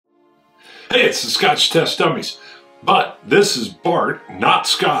Hey, it's the Scotch Test Dummies. But this is Bart, not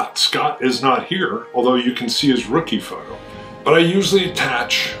Scott. Scott is not here, although you can see his rookie photo. But I usually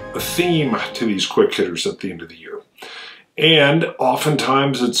attach a theme to these quick hitters at the end of the year. And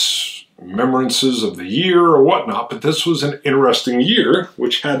oftentimes it's remembrances of the year or whatnot, but this was an interesting year,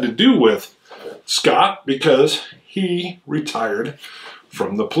 which had to do with Scott because he retired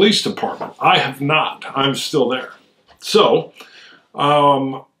from the police department. I have not. I'm still there. So,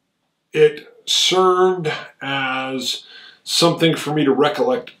 it served as something for me to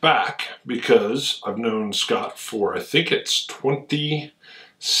recollect back because I've known Scott for, I think it's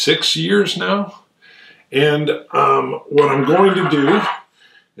 26 years now. And what I'm going to do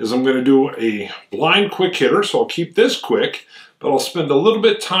is I'm going to do a blind quick hitter, so I'll keep this quick, but I'll spend a little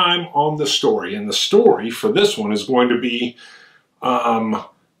bit of time on the story. And the story for this one is going to be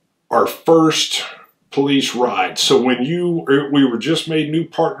our first police ride. So when we were just made new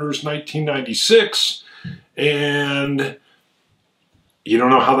partners 1996, and you don't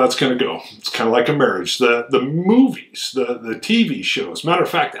know how that's going to go. It's kind of like a marriage. The movies, the TV shows, matter of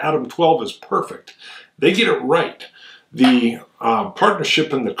fact, Adam 12 is perfect. They get it right. The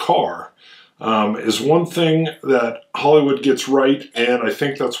partnership in the car is one thing that Hollywood gets right, and I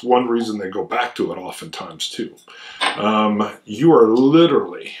think that's one reason they go back to it oftentimes too. You are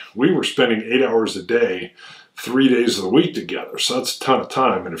literally, we were spending 8 hours a day, 3 days of the week together, so that's a ton of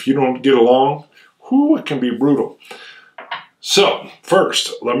time, and if you don't get along, whew, it can be brutal. So,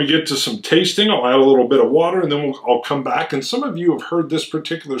 first, let me get to some tasting. I'll add a little bit of water, and then I'll come back. And some of you have heard this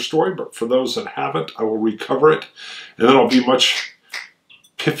particular story, but for those that haven't, I will recover it. And then I'll be much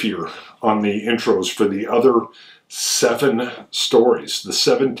piffier on the intros for the other 7 stories. The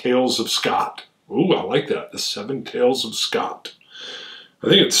 7 Tales of Scott. Ooh, I like that. The 7 Tales of Scott. I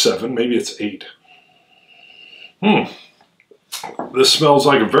think it's 7. Maybe it's 8. This smells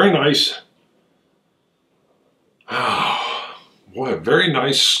like a very nice... Boy, a very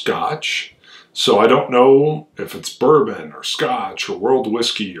nice Scotch. So I don't know if it's bourbon or Scotch or world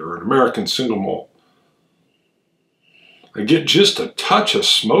whiskey or an American single malt. I get just a touch of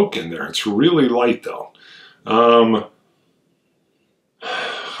smoke in there. It's really light though.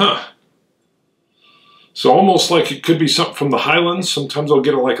 So almost like it could be something from the Highlands. Sometimes I'll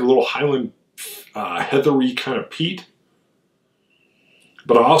get like a little Highland heathery kind of peat.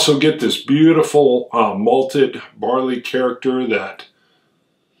 But I also get this beautiful malted barley character that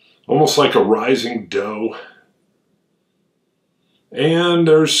almost like a rising dough. And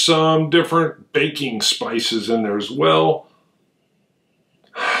there's some different baking spices in there as well.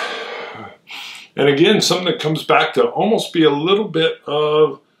 And again, something that comes back to almost be a little bit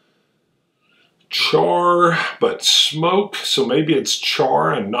of char, but smoke. So maybe it's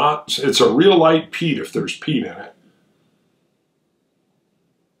char and not, it's a real light peat if there's peat in it.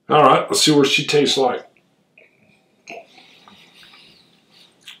 All right, let's see what she tastes like.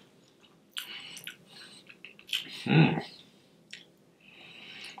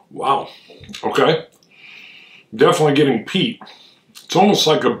 Wow. Okay. Definitely getting peat. It's almost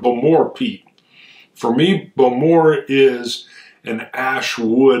like a Bowmore peat. For me, Bowmore is an ash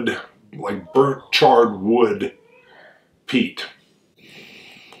wood, like burnt charred wood peat.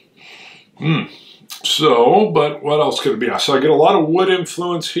 So, but what else could it be? So I get a lot of wood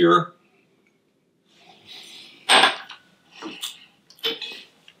influence here.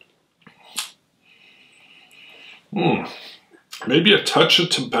 Maybe a touch of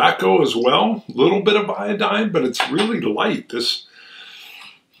tobacco as well. A little bit of iodine, but it's really light.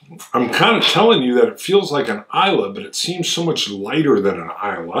 I'm kind of telling you that it feels like an Isla, but it seems so much lighter than an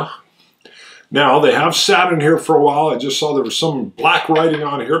Isla. Now, they have sat in here for a while. I just saw there was some black writing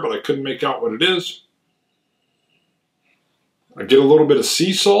on here, but I couldn't make out what it is. I get a little bit of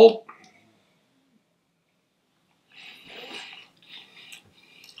sea salt.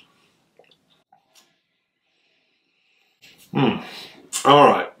 All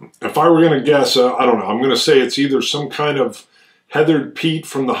right. If I were going to guess, I don't know. I'm going to say it's either some kind of heathered peat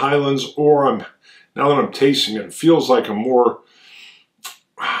from the Highlands, or now that I'm tasting it, it feels like a more...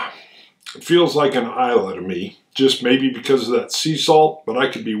 It feels like an Isla to me, just maybe because of that sea salt, but I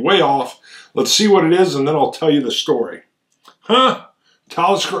could be way off. Let's see what it is, and then I'll tell you the story.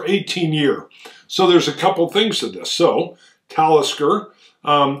 Talisker 18 year. So there's a couple things to this. So Talisker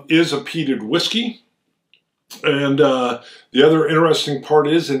is a peated whiskey, and the other interesting part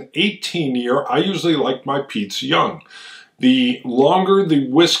is an 18 year, I usually like my peats young. The longer the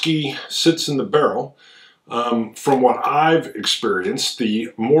whiskey sits in the barrel, from what I've experienced,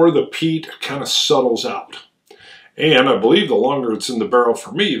 the more the peat kind of settles out. And I believe the longer it's in the barrel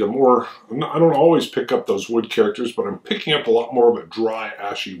for me, the more, I don't always pick up those wood characters, but I'm picking up a lot more of a dry,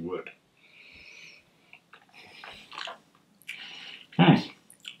 ashy wood.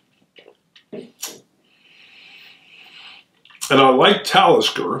 And I like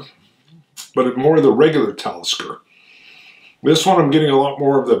Talisker, but more the regular Talisker. This one I'm getting a lot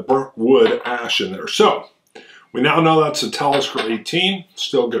more of the burnt wood ash in there. So we now know that's a Talisker 18.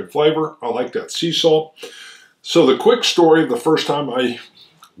 Still good flavor. I like that sea salt. So the quick story of the first time I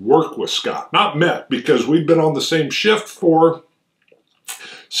worked with Scott, not met, because we'd been on the same shift for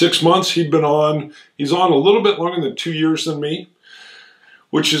 6 months. He's on a little bit longer than 2 years than me,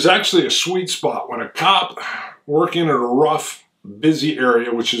 which is actually a sweet spot. When a cop working in a rough, busy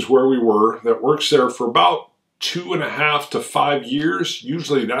area, which is where we were, that works there for about 2.5 to 5 years,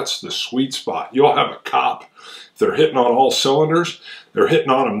 usually that's the sweet spot. You'll have a cop, if they're hitting on all cylinders, they're hitting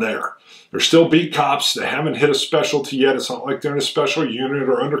on them there. They're still beat cops. They haven't hit a specialty yet. It's not like they're in a special unit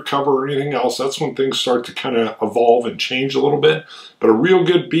or undercover or anything else. That's when things start to kind of evolve and change a little bit. But a real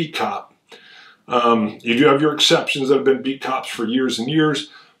good beat cop, you do have your exceptions that have been beat cops for years and years,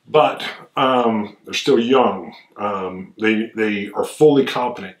 but they're still young. They are fully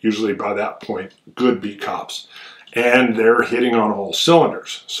competent, usually by that point, good beat cops. And they're hitting on all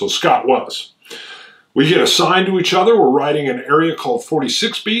cylinders. So Scott was. We get assigned to each other. We're riding an area called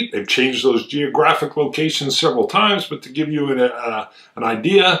 46 beat. They've changed those geographic locations several times, but to give you an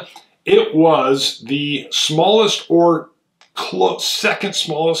idea, it was the smallest or second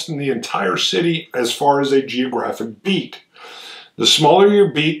smallest in the entire city as far as a geographic beat. The smaller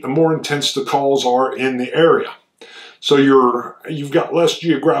your beat, the more intense the calls are in the area. So you've got less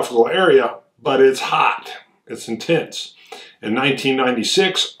geographical area, but it's hot. It's intense. In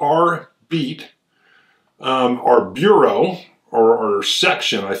 1996, our beat, our bureau, or our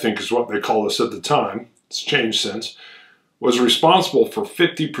section, I think is what they called us at the time, it's changed since, was responsible for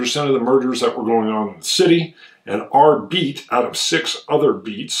 50% of the murders that were going on in the city, and our beat, out of 6 other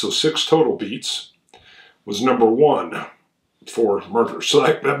beats, so 6 total beats, was #1 for murders. So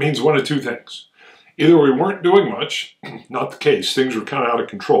that means one of two things. Either we weren't doing much, not the case, things were kind of out of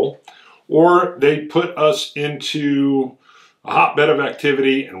control, or they put us into a hotbed of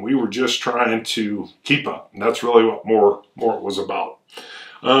activity, and we were just trying to keep up. And that's really what more it was about.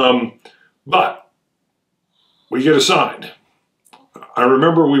 But we get assigned. I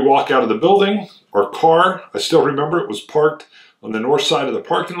remember we walk out of the building. Our car, I still remember it was parked on the north side of the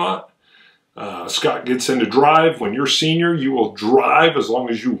parking lot. Scott gets in to drive. When you're senior, you will drive as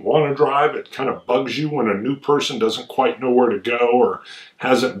long as you want to drive. It kind of bugs you when a new person doesn't quite know where to go or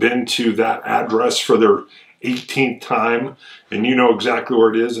hasn't been to that address for their 18th time, and you know exactly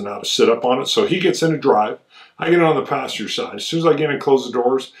where it is and how to sit up on it. So he gets in to drive. I get on the passenger side. As soon as I get in and close the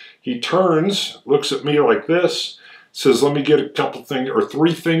doors, he turns, looks at me like this, says, "Let me get a couple things or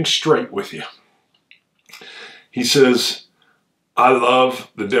 3 things straight with you." He says, "I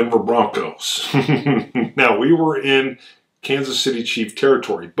love the Denver Broncos." Now, we were in Kansas City Chief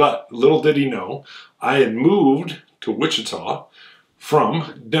territory, but little did he know, I had moved to Wichita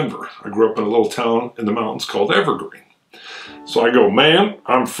from Denver. I grew up in a little town in the mountains called Evergreen. So I go, "Man,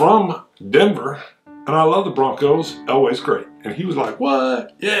 I'm from Denver, and I love the Broncos. Always great." And he was like,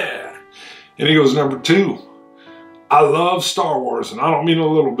 "What? Yeah." And he goes, "#2, I love Star Wars, and I don't mean a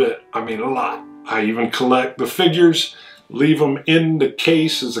little bit, I mean a lot. I even collect the figures, leave them in the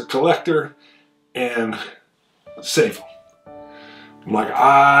case as a collector, and save them." I'm like,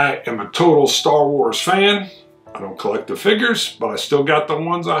 "I am a total Star Wars fan. I don't collect the figures, but I still got the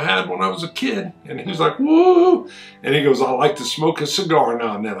ones I had when I was a kid." And he was like, "Woo!" And he goes, "I like to smoke a cigar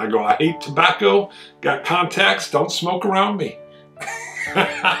now and then." I go, "I hate tobacco, got contacts, don't smoke around me."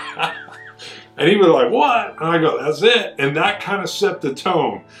 And he was like, "What?" And I go, "That's it." And that kind of set the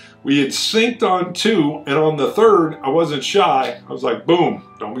tone. We had synced on 2, and on the 3rd, I wasn't shy. I was like, boom,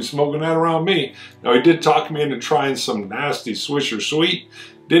 don't be smoking that around me. Now, he did talk me into trying some nasty Swisher Sweet.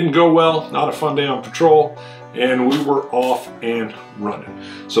 Didn't go well, not a fun day on patrol, and we were off and running.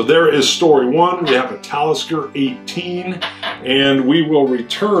 So there is story 1. We have a Talisker 18, and we will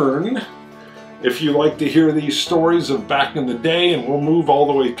return if you like to hear these stories of back in the day, and we'll move all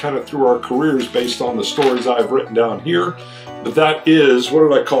the way kind of through our careers based on the stories I've written down here. But that is, what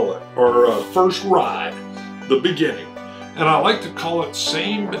did I call it? Our first ride, the beginning. And I like to call it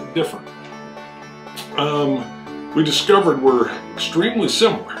same but different. We discovered we're extremely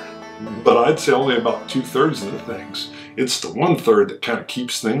similar, but I'd say only about 2/3 of the things. It's the 1/3 that kind of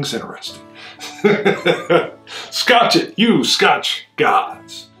keeps things interesting. Scotch it, you Scotch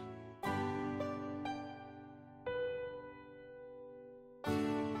gods.